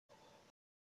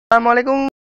Assalamualaikum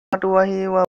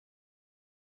warahmatullahi wabarakatuh.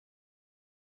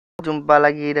 Jumpa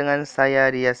lagi dengan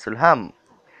saya Dia Sulham,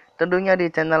 tentunya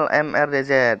di channel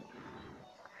MRDZ.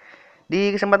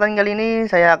 Di kesempatan kali ini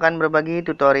saya akan berbagi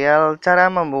tutorial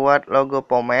cara membuat logo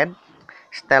pomade,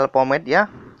 style pomade ya.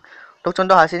 Untuk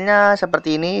contoh hasilnya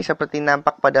seperti ini, seperti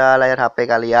nampak pada layar HP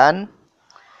kalian.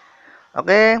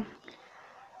 Oke.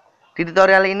 Di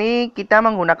tutorial ini kita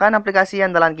menggunakan aplikasi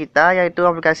andalan kita, yaitu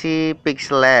aplikasi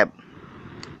Pixellab.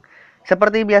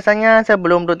 Seperti biasanya,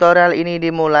 sebelum tutorial ini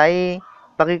dimulai,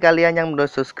 bagi kalian yang belum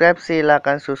subscribe,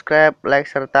 silahkan subscribe, like,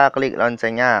 serta klik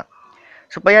loncengnya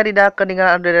supaya tidak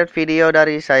ketinggalan update video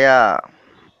dari saya.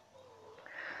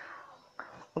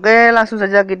 Oke, langsung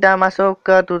saja kita masuk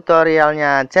ke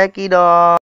tutorialnya.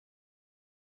 Cekidot.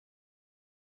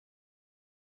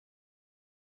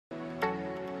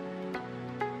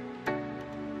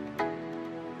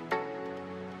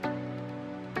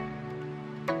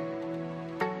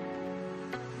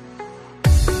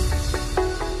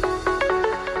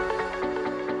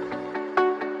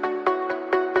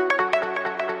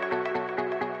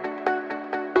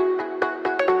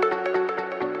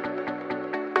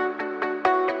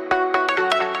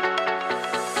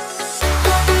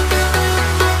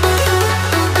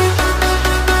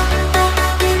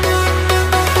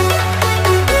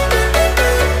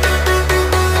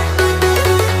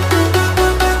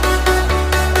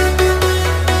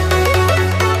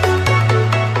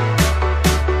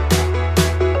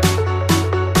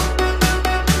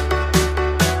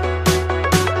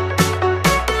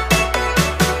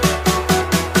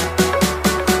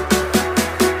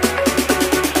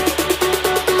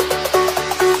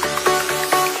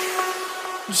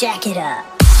 Jack it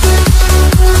up.